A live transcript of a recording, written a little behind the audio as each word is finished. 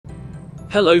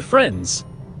Hello friends!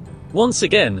 Once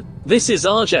again, this is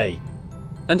RJ.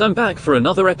 And I'm back for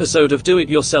another episode of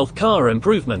Do-It-Yourself Car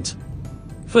Improvement.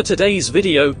 For today's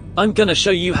video, I'm gonna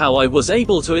show you how I was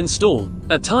able to install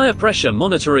a tire pressure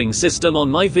monitoring system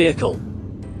on my vehicle.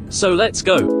 So let's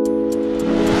go!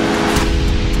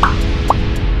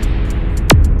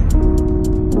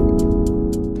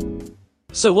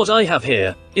 So what I have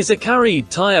here is a Careud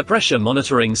tire pressure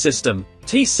monitoring system,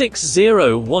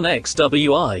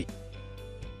 T601XWI.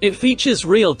 It features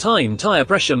real-time tire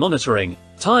pressure monitoring,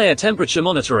 tire temperature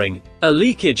monitoring, a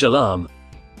leakage alarm,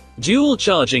 dual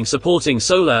charging supporting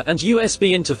solar and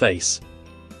USB interface.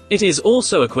 It is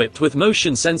also equipped with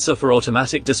motion sensor for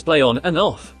automatic display on and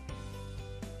off.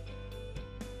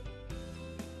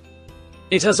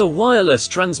 It has a wireless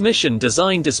transmission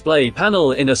design display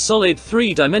panel in a solid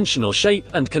 3-dimensional shape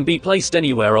and can be placed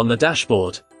anywhere on the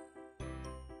dashboard.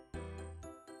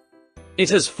 It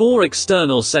has 4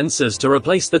 external sensors to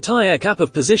replace the tire cap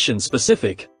of position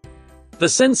specific. The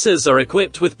sensors are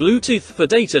equipped with Bluetooth for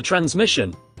data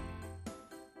transmission.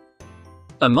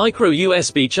 A micro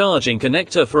USB charging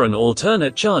connector for an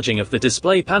alternate charging of the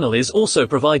display panel is also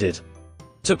provided.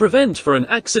 To prevent for an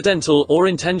accidental or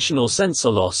intentional sensor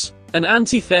loss, an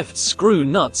anti-theft screw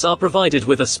nuts are provided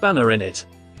with a spanner in it.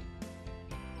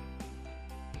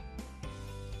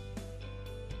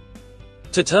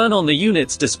 To turn on the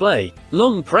unit's display,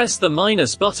 long press the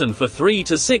minus button for 3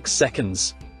 to 6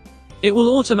 seconds. It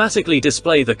will automatically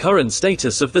display the current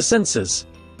status of the sensors.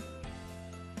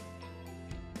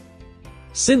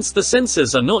 Since the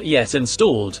sensors are not yet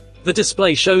installed, the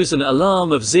display shows an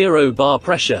alarm of 0 bar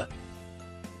pressure.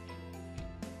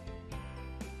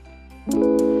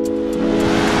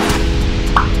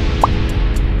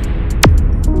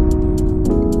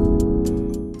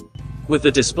 With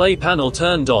the display panel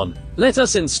turned on, let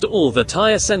us install the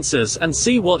tire sensors and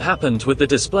see what happened with the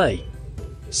display.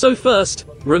 So first,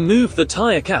 remove the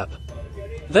tire cap.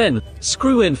 Then,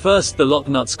 screw in first the lock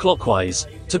nuts clockwise,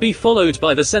 to be followed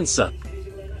by the sensor.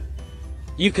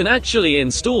 You can actually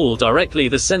install directly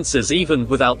the sensors even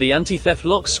without the anti-theft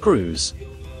lock screws.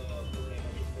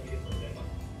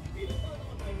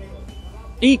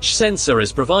 Each sensor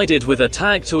is provided with a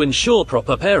tag to ensure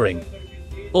proper pairing.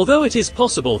 Although it is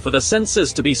possible for the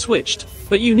sensors to be switched,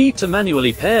 but you need to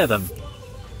manually pair them.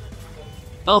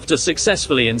 After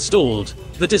successfully installed,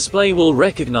 the display will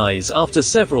recognize after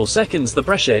several seconds the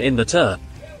pressure in the tire.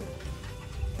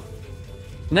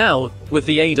 Now, with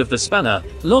the aid of the spanner,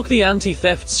 lock the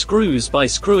anti-theft screws by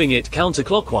screwing it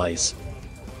counterclockwise.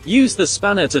 Use the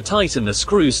spanner to tighten the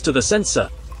screws to the sensor.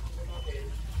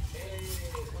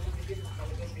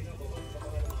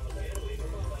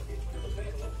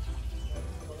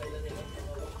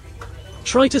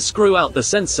 Try to screw out the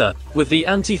sensor. With the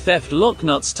anti-theft lock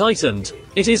nuts tightened,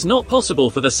 it is not possible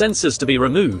for the sensors to be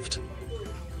removed.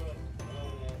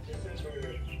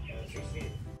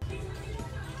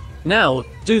 Now,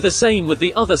 do the same with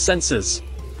the other sensors.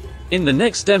 In the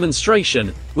next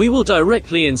demonstration, we will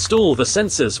directly install the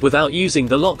sensors without using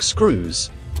the lock screws.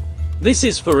 This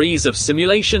is for ease of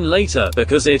simulation later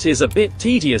because it is a bit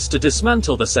tedious to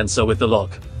dismantle the sensor with the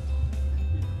lock.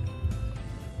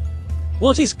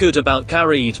 What is good about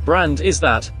Careud brand is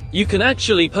that you can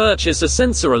actually purchase a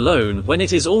sensor alone when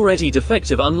it is already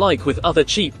defective, unlike with other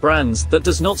cheap brands that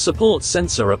does not support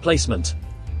sensor replacement.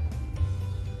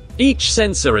 Each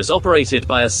sensor is operated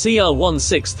by a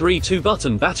CR1632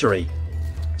 button battery.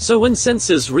 So when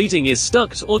sensor's reading is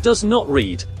stuck or does not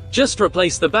read, just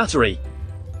replace the battery.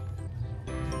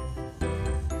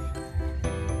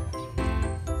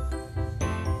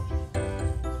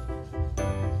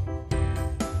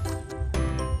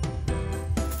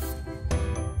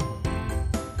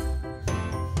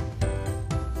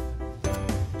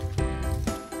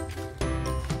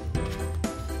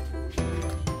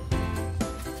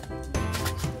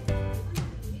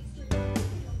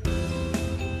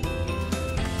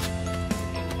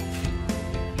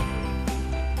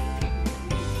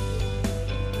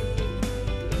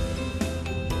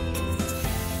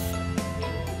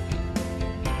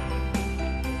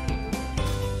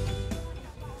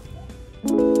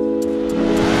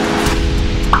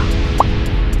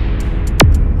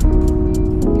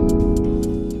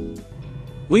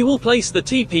 We will place the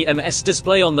TPMS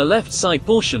display on the left side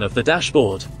portion of the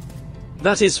dashboard.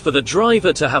 That is for the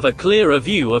driver to have a clearer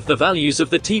view of the values of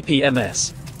the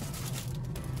TPMS.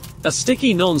 A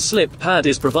sticky non-slip pad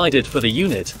is provided for the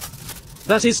unit.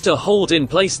 That is to hold in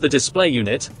place the display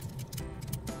unit.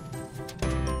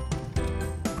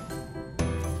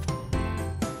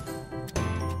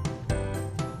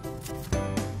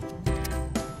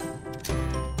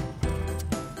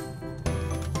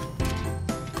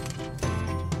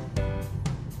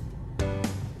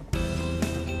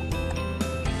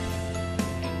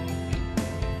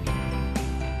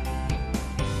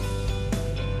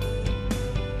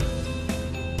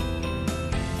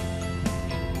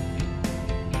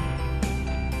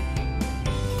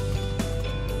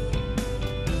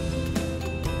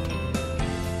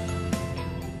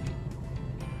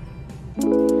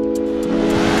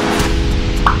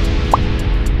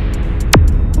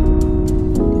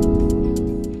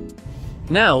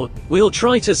 Now, we'll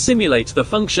try to simulate the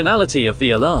functionality of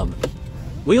the alarm.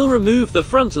 We'll remove the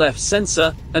front left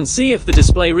sensor, and see if the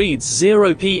display reads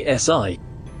 0 psi.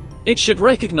 It should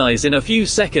recognize in a few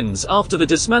seconds after the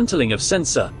dismantling of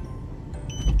sensor.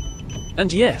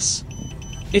 And yes,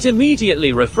 it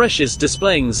immediately refreshes,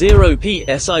 displaying 0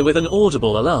 psi with an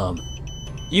audible alarm.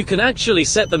 You can actually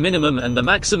set the minimum and the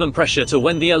maximum pressure to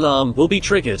when the alarm will be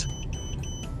triggered.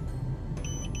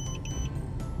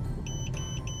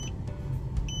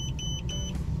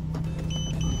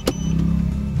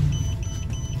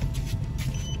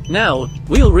 Now,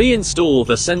 we'll reinstall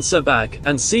the sensor back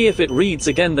and see if it reads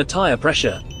again the tire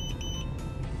pressure.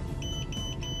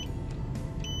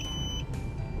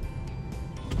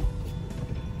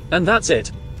 And that's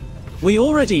it. We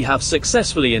already have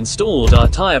successfully installed our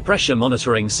tire pressure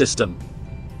monitoring system.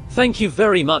 Thank you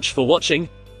very much for watching.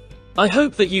 I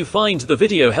hope that you find the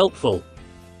video helpful.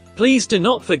 Please do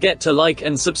not forget to like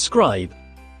and subscribe.